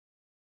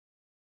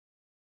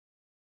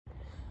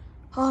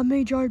Me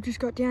and Joe just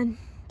got down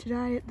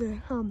today at the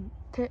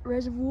Pet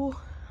Reservoir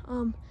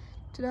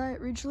today at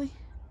Ridgely.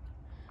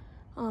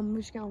 We're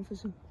just going for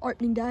some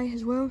opening day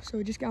as well, so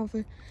we're just going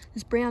for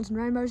there's browns and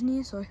rainbows in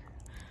here, so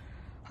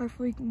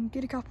hopefully we can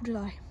get a couple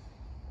today.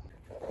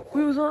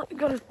 We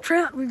got a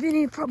trout. We've been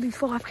here probably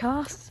 5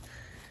 casts.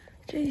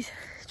 Jeez,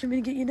 do you want me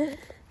to get you net?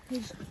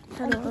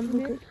 How do I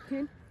unhook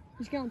it?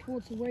 He's going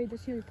towards the weed,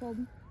 that's the only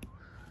problem.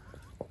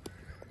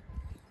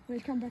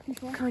 He's come back this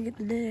way. Can't get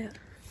the net out.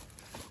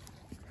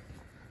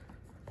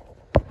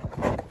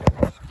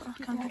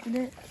 I can't get the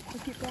net.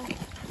 Let's get back.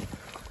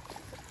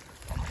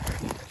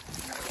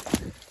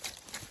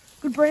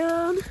 Good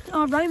brown.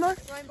 Oh, rainbow.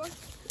 Rainbow.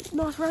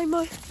 Nice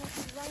rainbow.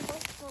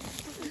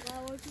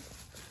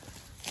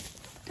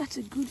 That's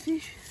a good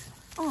fish.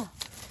 Oh.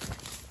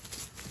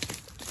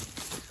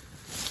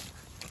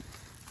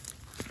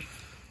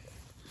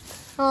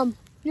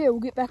 Yeah, we'll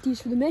get back to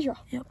this for the measure.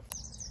 Yep.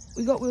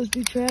 We got Will's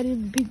big trout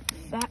in, the big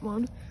fat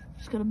one.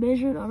 Just gonna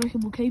measure it. I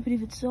reckon we'll keep it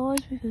if it's size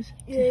because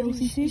it's a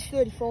healthy fish.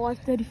 35.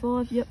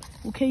 35, yep.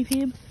 We'll keep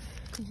him.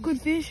 Good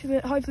fish,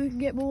 but hopefully we can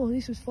get more.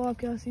 This was 5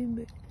 casts in,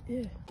 but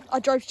yeah. Our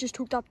Joe's just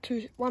hooked up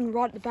to one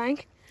right at the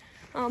bank.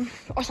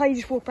 I say you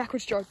just walk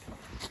backwards, Joe,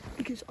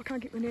 because I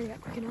can't get my net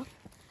out quick enough.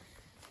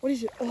 What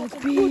is it? Oh,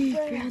 big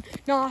brown.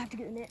 No, I have to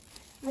get the net.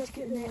 I have to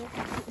get the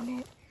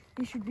net.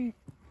 This should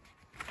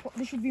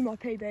be my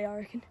PB, I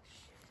reckon.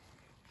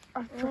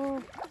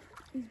 Oh,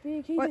 he's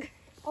big.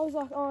 I was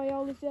like, oh yeah,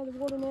 I'll lift out of the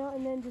water now,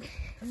 and then just...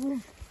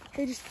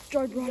 He just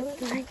drove right up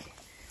the bank.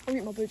 I'll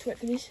get my boots wet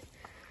for this.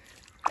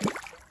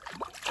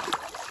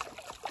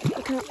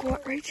 I can't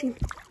quite reach him.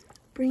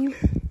 Bring him.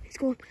 He's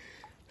gone.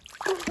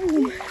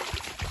 Oh,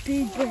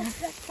 big brown.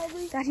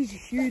 That is a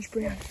huge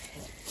brown.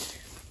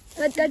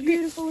 That's the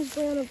beautifulest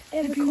brown I've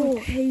ever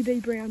caught.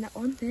 PB brown, that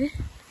one there.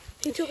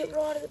 He took it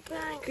right at the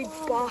bank. Big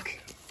buck.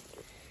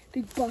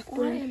 Big buck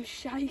brown. I am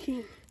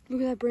shaking.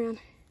 Look at that brown.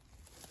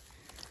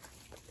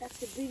 That's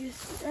the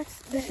biggest.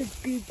 That's a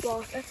big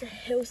buck. That's a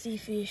healthy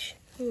fish.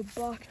 Look at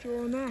buck draw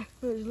on that. Look,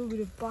 there's a little bit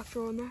of buck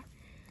draw on that.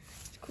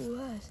 It's cool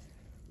as.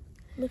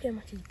 Look how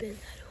much he's bent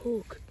that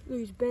hook. Look,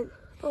 he's bent.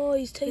 Oh,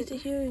 his teeth are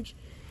huge.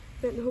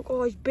 Bent the hook.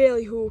 Oh, he's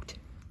barely hooked.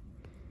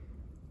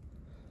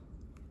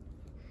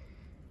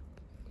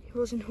 He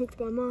wasn't hooked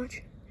by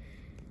much.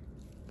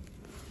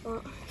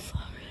 But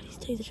far out, his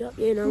teeth are sharp.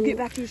 Yeah, no. We'll get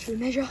back to this for the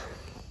measure.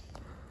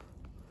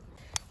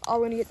 I'm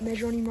going to get the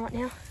measure on him right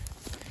now.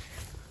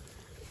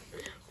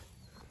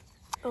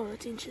 Oh,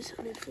 that's inches.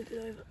 I need to flip it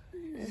over.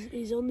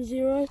 He's on the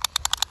 0.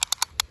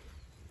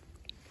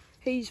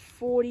 He's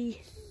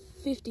 40.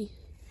 50.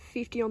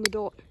 50 on the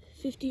dot.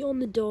 50 on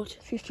the dot.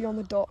 50 on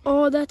the dot.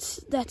 Oh, that's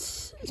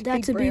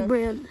a big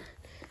brown.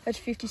 That's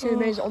 50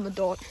 centimetres on the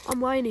dot. I'm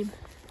weighing him.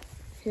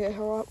 Yeah,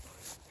 alright.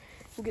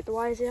 We'll get the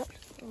weighers out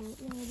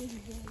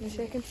in a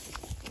second.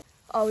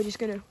 Oh, we're just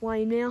going to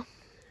weigh him now.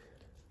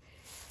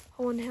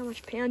 I wonder how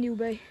much pound he'll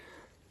be.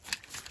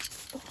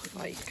 Oh,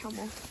 mate, come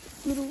on.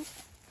 Little.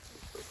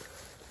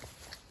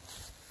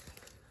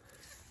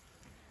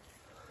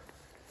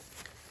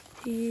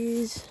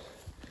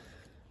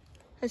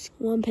 That's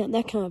 1 pound.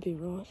 That can't be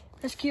right.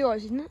 That's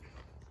kilos, isn't it?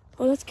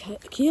 Oh, that's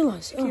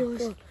kilos.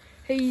 Kilos. Oh,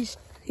 he's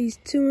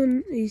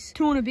 2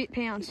 and a bit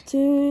pounds. 2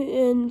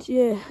 and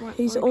yeah,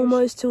 he's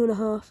almost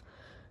 2.5.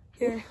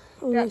 Yeah,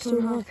 almost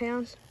about 2.5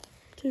 pounds.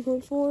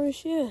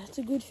 2.4ish. Yeah, it's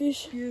a good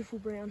fish. Beautiful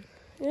brown.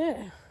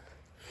 Yeah.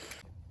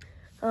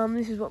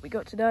 This is what we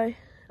got today.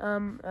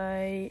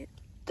 A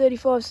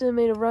 35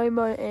 centimetre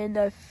rainbow and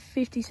a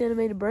 50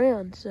 centimetre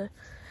brown. So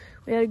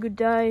we had a good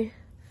day.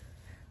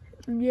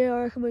 Yeah,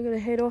 I reckon we're going to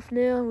head off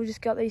now. We'll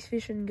just gut these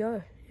fish and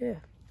go.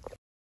 Yeah.